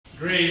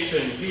Grace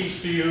and peace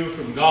to you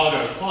from God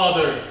our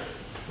Father,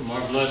 from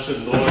our blessed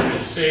Lord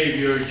and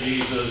Savior,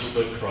 Jesus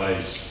the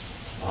Christ.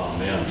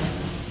 Amen.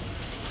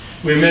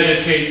 We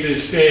meditate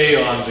this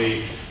day on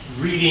the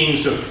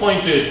readings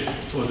appointed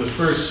for the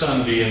first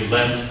Sunday in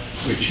Lent,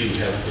 which you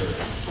have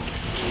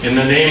heard. In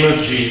the name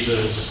of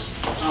Jesus,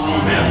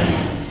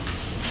 Amen.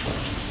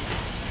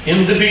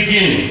 In the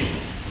beginning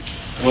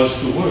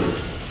was the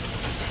Word.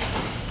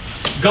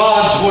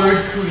 God's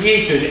Word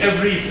created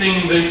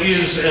everything that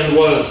is and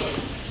was.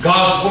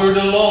 God's Word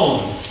alone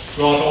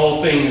brought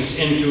all things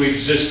into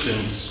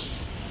existence.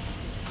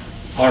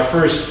 Our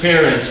first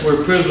parents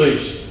were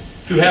privileged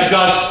to have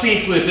God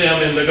speak with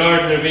them in the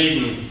Garden of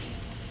Eden,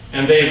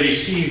 and they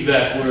received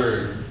that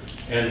Word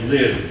and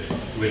lived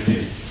with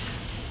it.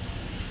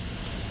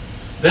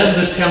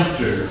 Then the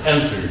tempter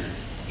entered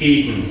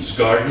Eden's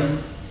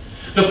garden,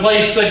 the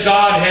place that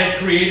God had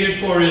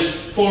created for his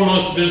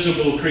foremost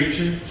visible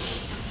creature.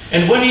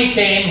 And when he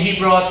came, he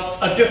brought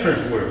a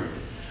different word,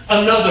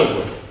 another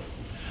word,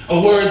 a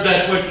word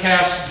that would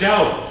cast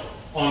doubt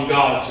on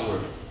God's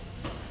word.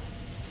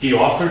 He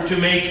offered to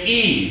make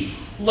Eve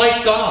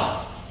like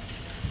God,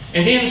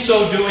 and in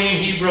so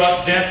doing he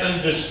brought death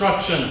and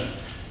destruction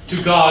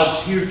to God's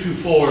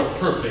heretofore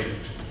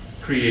perfect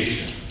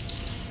creation.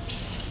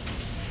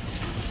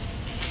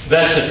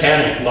 That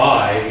satanic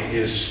lie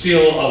is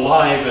still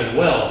alive and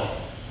well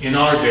in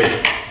our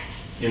day,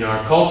 in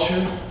our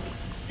culture,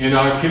 in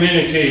our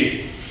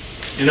community,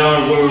 in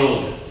our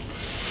world,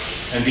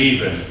 and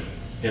even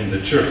in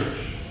the church.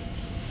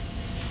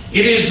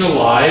 It is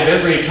alive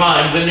every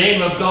time the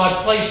name of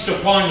God placed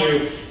upon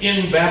you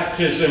in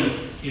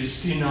baptism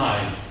is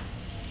denied.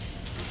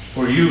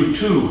 For you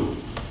too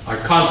are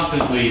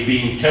constantly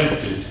being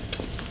tempted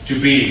to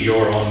be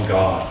your own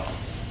God.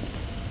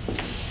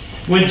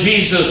 When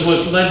Jesus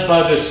was led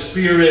by the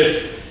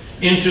Spirit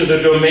into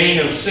the domain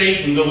of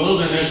Satan, the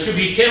wilderness, to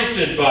be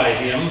tempted by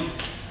him,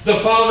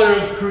 the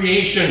Father of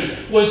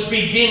creation was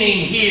beginning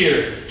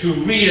here to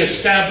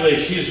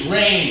reestablish his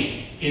reign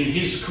in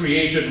his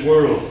created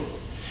world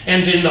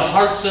and in the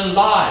hearts and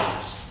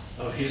lives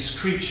of his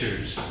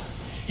creatures.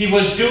 He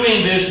was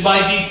doing this by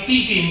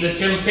defeating the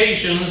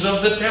temptations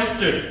of the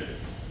tempter.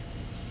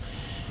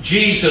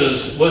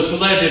 Jesus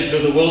was led into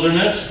the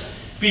wilderness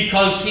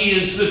because he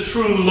is the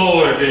true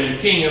Lord and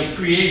King of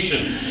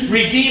creation,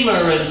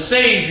 Redeemer and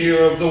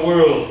Savior of the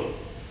world.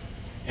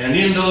 And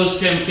in those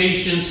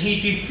temptations, he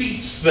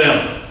defeats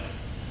them,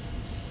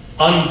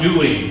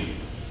 undoing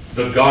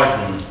the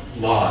garden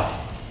lie.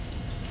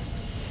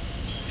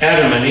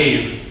 Adam and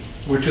Eve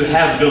were to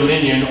have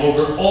dominion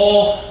over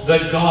all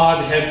that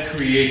God had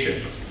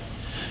created.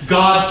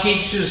 God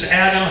teaches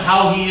Adam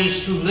how he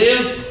is to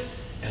live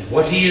and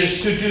what he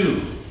is to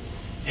do,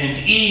 and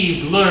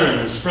Eve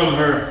learns from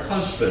her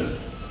husband.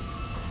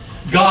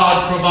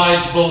 God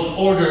provides both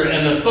order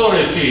and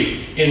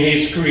authority in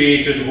his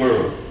created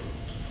world.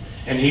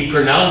 And he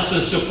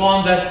pronounces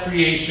upon that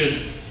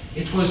creation,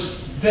 it was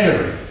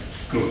very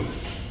good.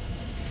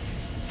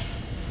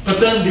 But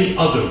then the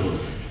other word,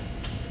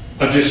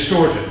 a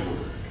distorted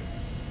word,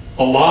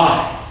 a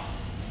lie,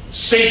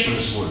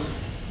 Satan's word,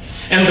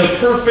 and the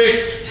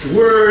perfect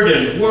word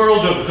and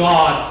world of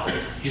God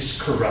is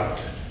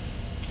corrupted.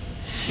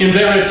 In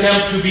their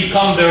attempt to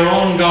become their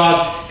own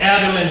God,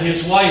 Adam and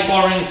his wife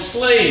are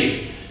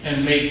enslaved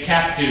and made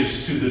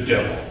captives to the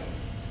devil.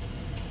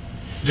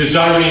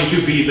 Desiring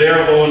to be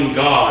their own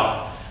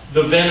God,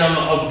 the venom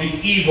of the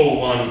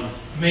evil one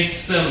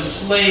makes them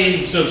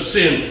slaves of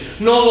sin,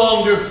 no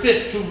longer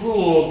fit to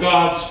rule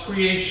God's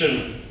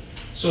creation.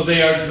 So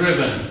they are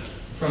driven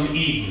from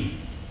Eden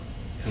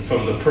and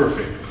from the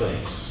perfect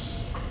place.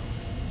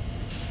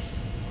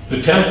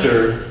 The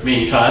tempter,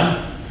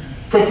 meantime,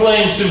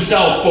 proclaims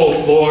himself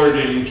both Lord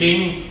and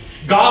King,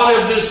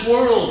 God of this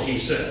world, he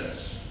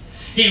says.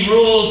 He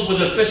rules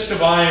with a fist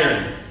of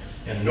iron,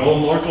 and no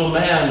mortal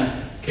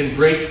man can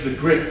break the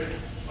grip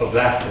of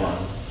that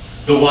one,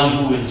 the one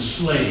who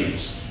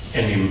enslaves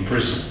and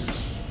imprisons.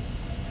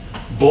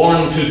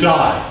 Born to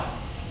die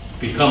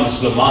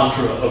becomes the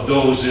mantra of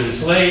those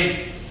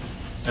enslaved,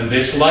 and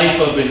this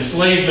life of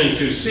enslavement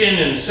to sin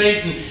and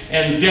Satan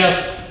and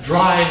death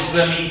drives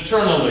them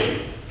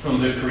eternally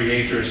from the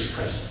Creator's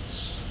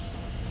presence.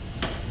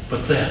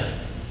 But then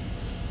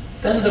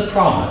the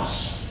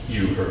promise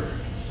you heard.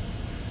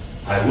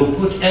 I will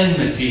put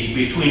enmity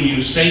between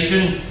you,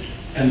 Satan,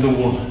 and the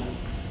woman.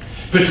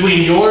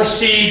 Between your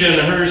seed and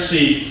her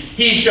seed,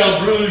 he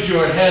shall bruise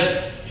your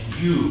head, and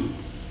you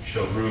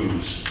shall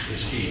bruise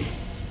his heel.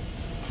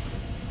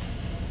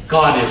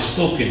 God has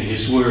spoken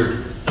his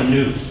word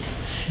anew,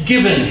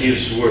 given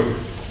his word.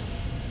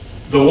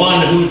 The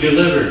one who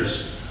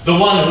delivers, the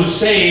one who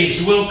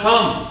saves will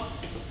come.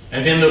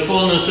 And in the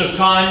fullness of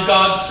time,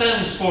 God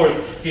sends forth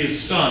his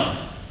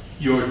Son,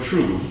 your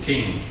true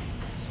King.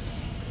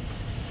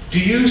 Do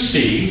you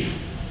see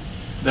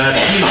that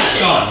his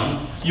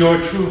Son, your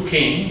true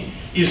King,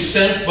 is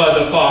sent by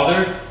the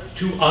Father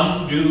to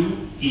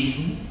undo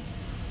Eden?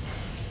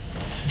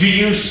 Do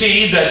you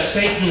see that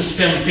Satan's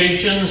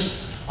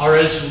temptations are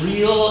as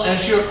real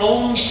as your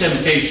own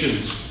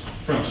temptations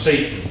from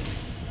Satan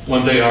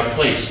when they are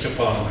placed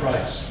upon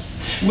Christ.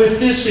 With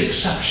this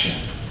exception,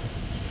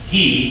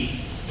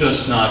 he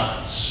does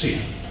not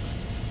sin.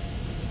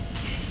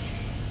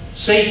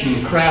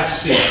 Satan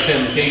crafts his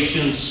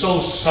temptations so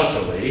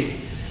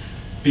subtly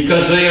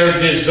because they are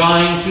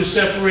designed to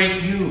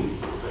separate you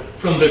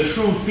from the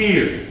true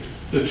fear,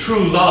 the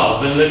true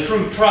love, and the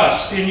true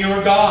trust in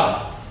your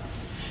God.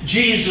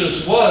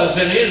 Jesus was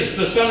and is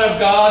the Son of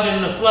God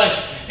in the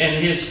flesh,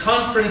 and his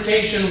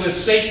confrontation with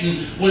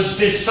Satan was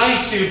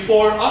decisive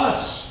for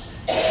us,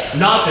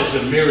 not as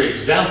a mere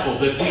example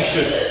that we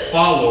should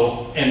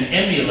follow and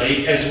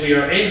emulate as we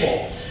are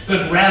able,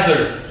 but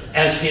rather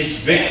as his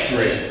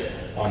victory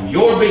on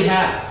your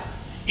behalf,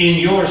 in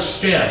your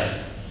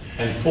stead,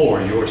 and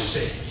for your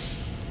sake.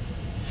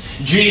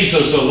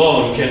 Jesus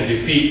alone can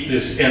defeat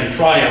this and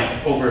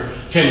triumph over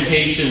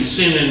temptation,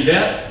 sin, and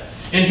death,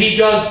 and he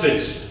does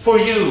this for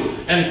you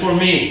and for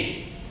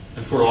me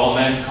and for all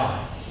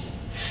mankind.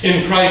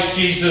 In Christ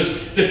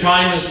Jesus, the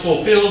time is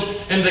fulfilled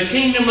and the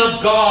kingdom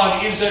of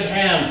God is at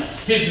hand.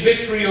 His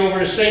victory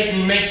over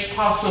Satan makes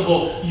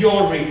possible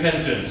your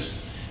repentance,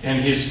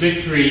 and his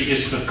victory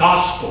is the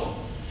gospel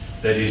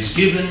that is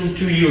given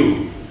to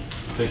you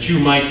that you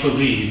might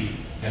believe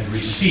and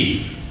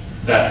receive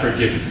that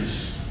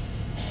forgiveness.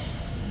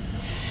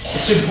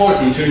 It's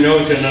important to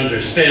note and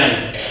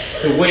understand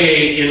the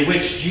way in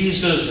which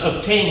Jesus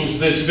obtains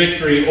this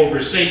victory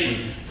over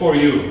Satan for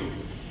you.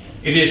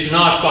 It is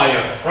not by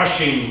a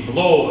crushing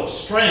blow of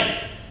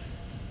strength,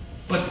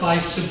 but by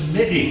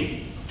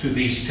submitting to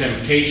these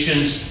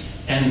temptations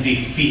and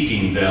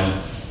defeating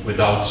them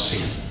without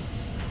sin.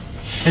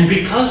 And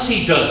because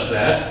he does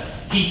that,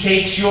 he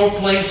takes your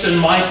place and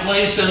my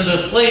place and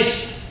the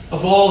place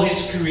of all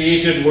his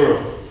created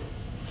world.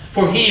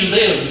 For he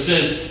lives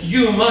as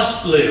you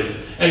must live,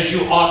 as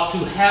you ought to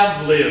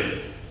have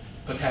lived,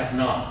 but have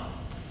not.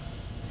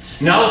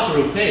 Now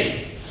through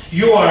faith,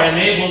 you are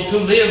enabled to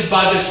live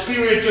by the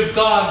Spirit of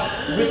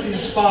God with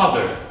his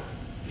Father,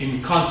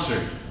 in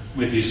concert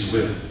with his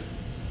will.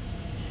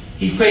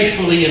 He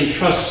faithfully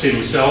entrusts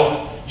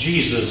himself,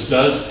 Jesus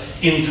does,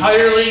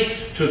 entirely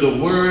to the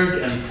word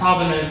and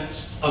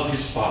providence of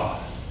his Father.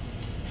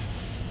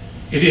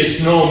 It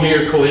is no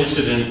mere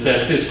coincidence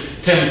that this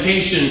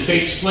temptation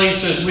takes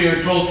place, as we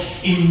are told,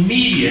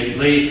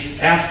 immediately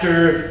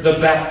after the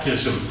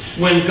baptism,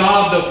 when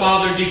God the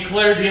Father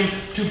declared him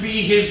to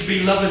be his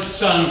beloved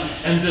Son,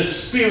 and the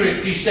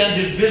Spirit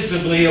descended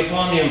visibly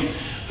upon him.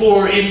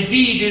 For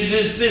indeed it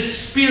is this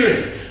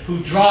Spirit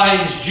who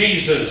drives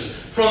Jesus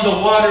from the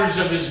waters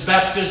of his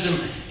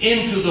baptism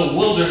into the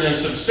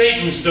wilderness of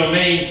Satan's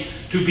domain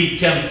to be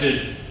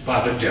tempted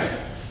by the devil.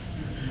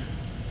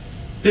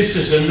 This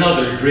is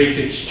another great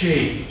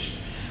exchange,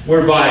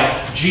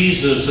 whereby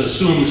Jesus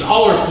assumes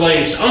our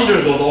place under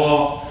the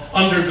law,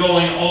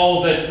 undergoing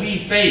all that we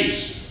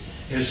face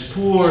as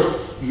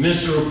poor,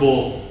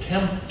 miserable,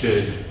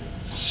 tempted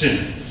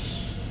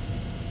sinners.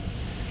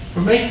 For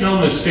make no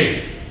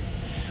mistake,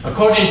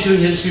 according to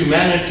his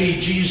humanity,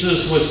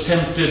 Jesus was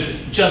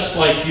tempted just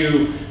like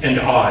you and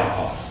I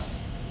are.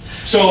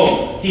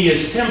 So he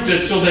is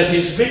tempted so that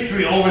his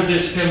victory over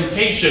this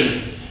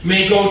temptation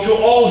may go to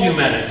all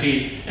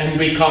humanity and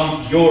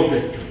become your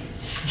victory,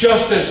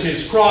 just as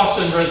his cross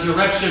and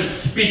resurrection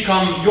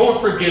become your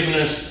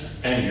forgiveness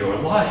and your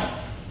life.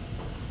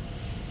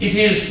 It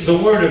is the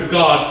word of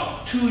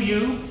God to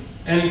you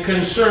and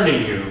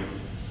concerning you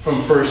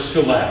from first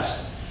to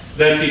last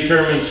that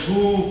determines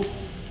who and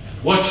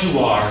what you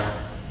are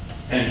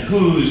and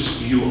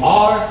whose you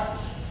are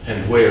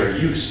and where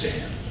you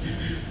stand.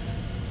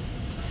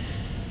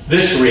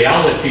 This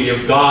reality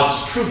of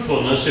God's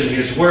truthfulness in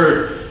his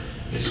word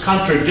is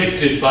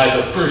contradicted by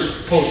the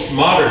first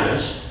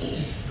postmodernist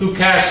who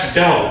casts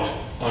doubt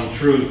on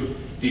truth,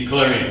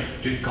 declaring,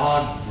 did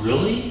God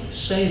really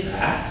say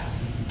that?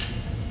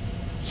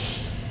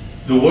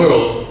 The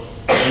world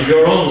and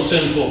your own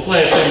sinful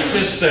flesh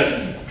insists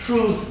that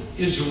truth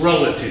is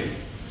relative,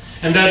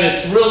 and that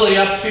it's really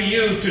up to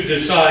you to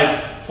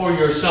decide for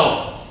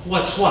yourself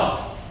what's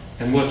what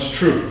and what's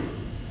true.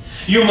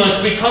 You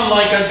must become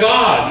like a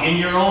god in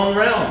your own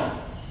realm.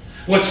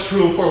 What's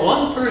true for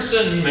one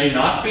person may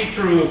not be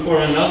true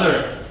for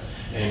another.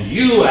 And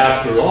you,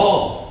 after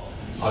all,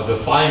 are the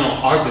final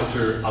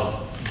arbiter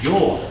of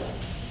your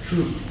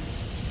truth.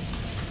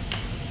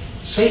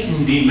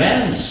 Satan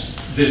demands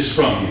this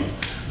from you,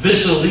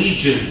 this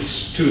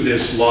allegiance to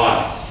this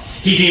lie.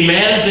 He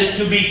demands it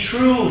to be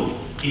true,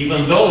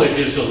 even though it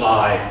is a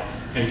lie,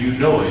 and you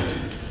know it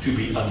to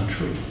be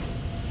untrue.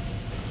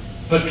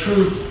 But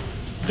truth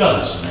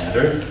does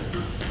matter.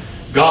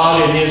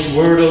 God in his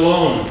word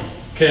alone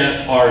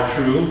are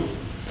true,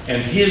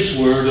 and his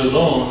word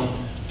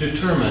alone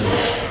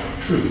determines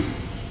truth.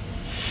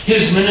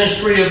 His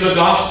ministry of the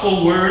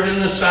gospel word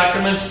and the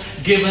sacraments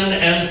given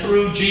and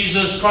through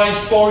Jesus Christ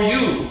for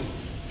you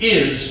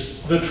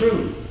is the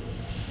truth.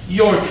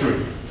 Your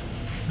truth.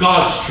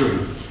 God's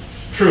truth.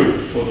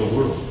 Truth for the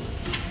world.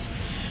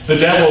 The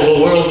devil,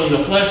 the world, and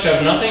the flesh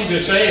have nothing to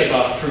say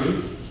about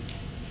truth.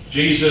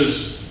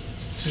 Jesus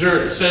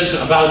says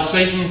about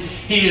Satan,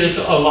 he is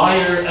a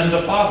liar and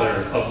the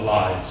father of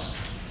lies.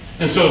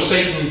 And so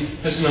Satan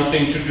has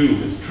nothing to do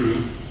with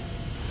truth.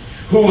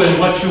 Who and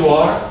what you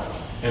are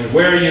and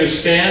where you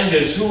stand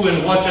is who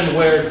and what and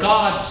where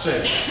God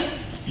says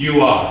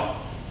you are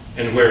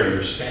and where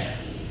you stand.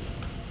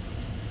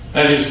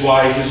 That is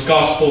why his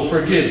gospel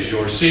forgives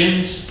your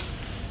sins.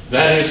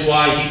 That is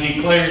why he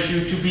declares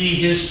you to be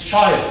his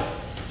child,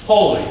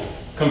 holy,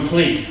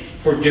 complete,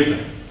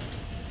 forgiven.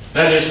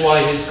 That is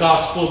why his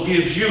gospel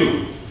gives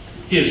you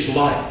his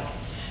life.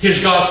 His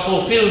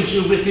gospel fills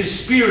you with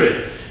his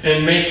Spirit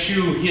and makes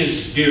you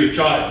his dear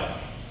child.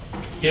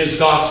 His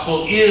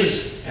gospel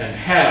is and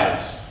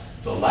has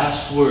the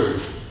last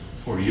word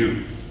for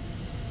you.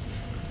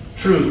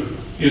 Truth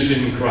is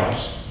in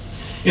Christ,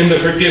 in the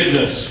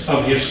forgiveness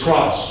of his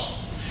cross,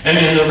 and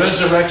in the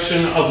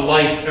resurrection of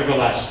life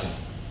everlasting.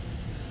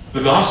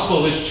 The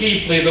gospel is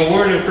chiefly the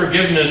word of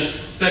forgiveness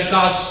that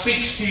God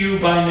speaks to you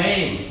by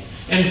name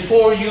and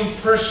for you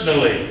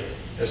personally,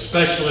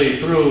 especially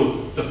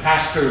through the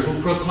pastor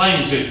who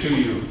proclaims it to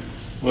you,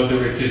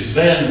 whether it is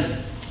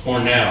then or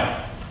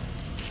now.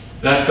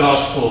 That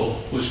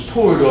gospel was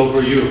poured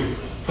over you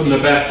from the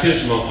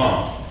baptismal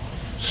font,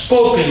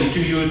 spoken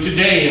to you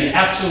today in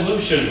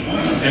absolution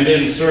and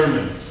in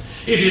sermon.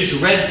 It is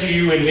read to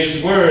you in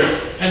his word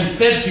and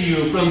fed to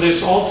you from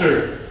this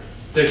altar,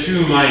 that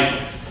you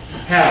might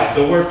have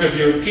the work of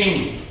your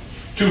King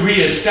to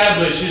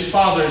reestablish his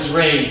Father's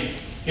reign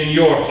in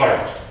your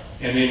heart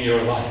and in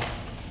your life.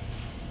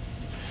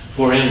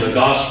 For in the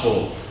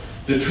gospel,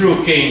 the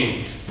true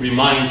King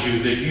reminds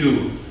you that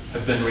you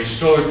have been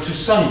restored to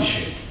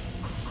sonship,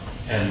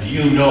 and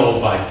you know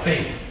by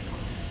faith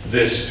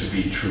this to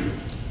be true.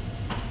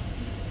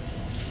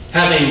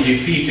 Having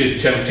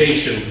defeated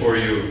temptation for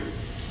you,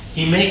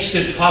 he makes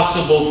it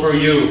possible for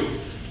you,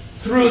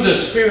 through the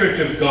Spirit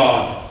of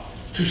God,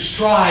 to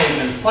strive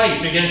and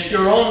fight against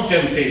your own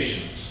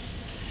temptations.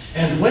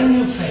 And when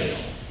you fail,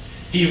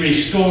 he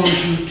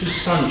restores you to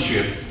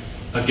sonship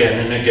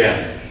again and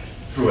again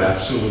through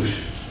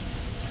absolution.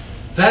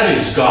 That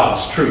is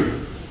God's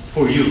truth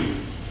for you.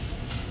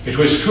 It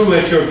was true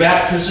at your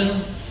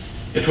baptism.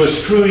 It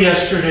was true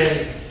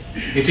yesterday.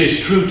 It is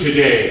true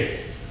today.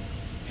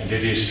 And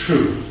it is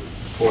true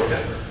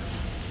forever.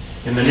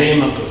 In the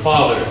name of the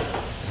Father,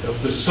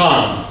 of the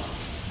Son,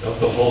 of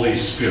the Holy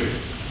Spirit.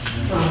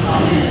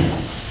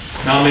 Amen.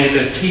 Now may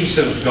the peace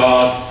of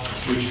God,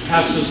 which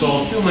passes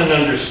all human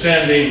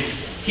understanding,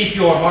 keep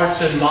your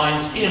hearts and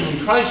minds in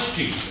Christ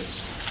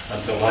Jesus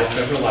unto life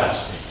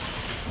everlasting.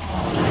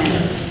 Amen.